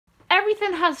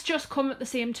everything has just come at the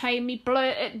same time. Me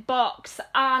blurted box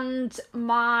and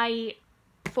my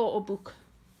photo book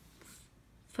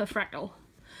for Freckle.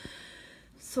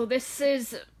 So this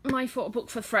is my photo book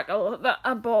for Freckle that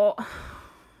I bought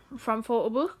from Photo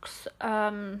Books.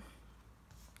 So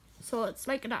it's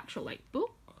like an actual like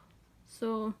book.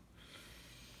 So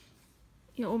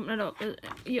you open it up,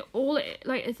 you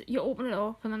open it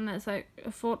up, and then there's like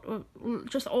a photo,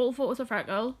 just all photos of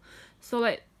Freckle. So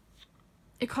like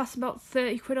it costs about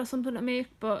 30 quid or something to make,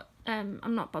 but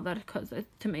I'm not bothered because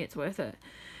to me it's worth it.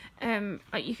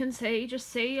 Like you can see,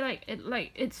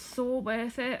 it's so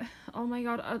worth it. Oh my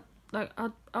god,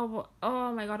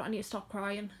 oh my god, I need to stop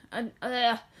crying. And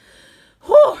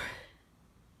whew.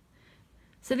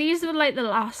 So these were like the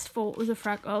last photos of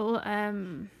Freckle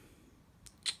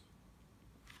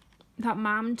that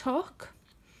Mum took.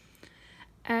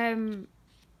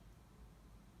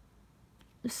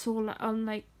 So on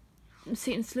like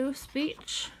St. Sluice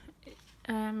Beach,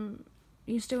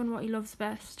 he's doing what he loves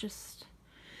best, just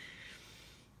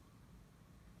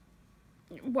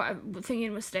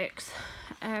thinking with sticks,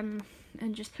 and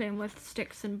just playing with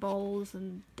sticks and balls,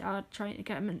 and Dad trying to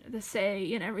get him into the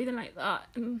sea and everything like that.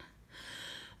 And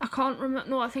I can't remember.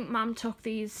 No, I think Mum took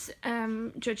these.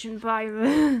 Judging by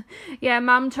the yeah,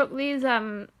 Mum took these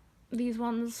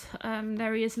ones.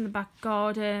 There he is in the back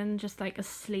garden, just like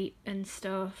asleep and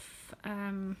stuff.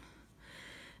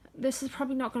 This is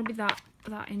probably not going to be that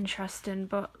interesting,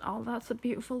 but oh, that's a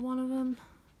beautiful one of them.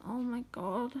 Oh my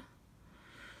god.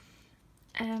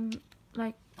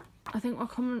 Like I think we're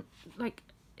coming. Like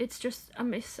it's just I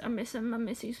miss him. I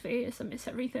miss his face. I miss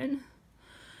everything.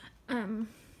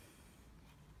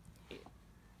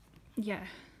 Yeah.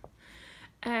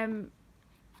 I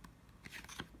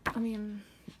mean,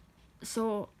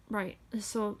 so right.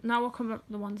 So now we're coming up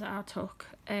to the ones that I took.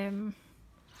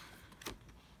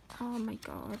 Oh my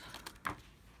god.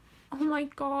 Oh my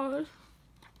god.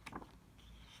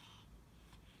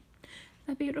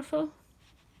 They're beautiful.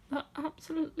 They're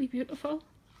absolutely beautiful.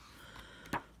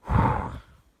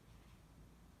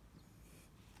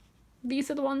 These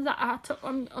are the ones that I took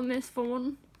on this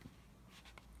phone.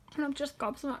 And I'm just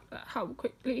gobsmacked at how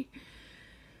quickly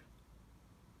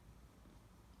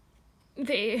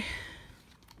they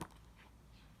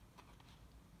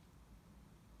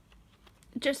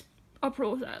just are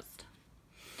processed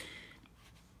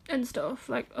and stuff.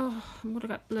 Like, oh, I'm gonna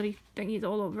get bloody thingies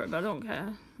all over it, but I don't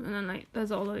care. And then like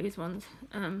there's all of these ones,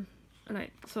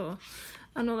 like, so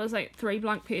I know there's like 3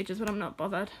 blank pages, but I'm not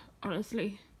bothered,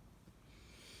 honestly.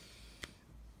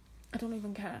 I don't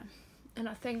even care. And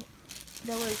I think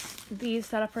there was these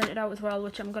that I printed out as well,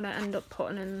 which I'm gonna end up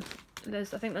putting in. I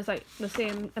think there's like the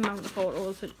same amount of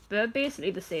photos, which they're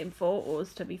basically the same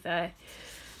photos, to be fair,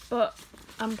 but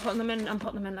I'm putting them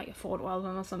in like a photo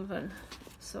album or something.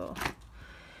 So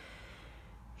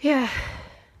yeah.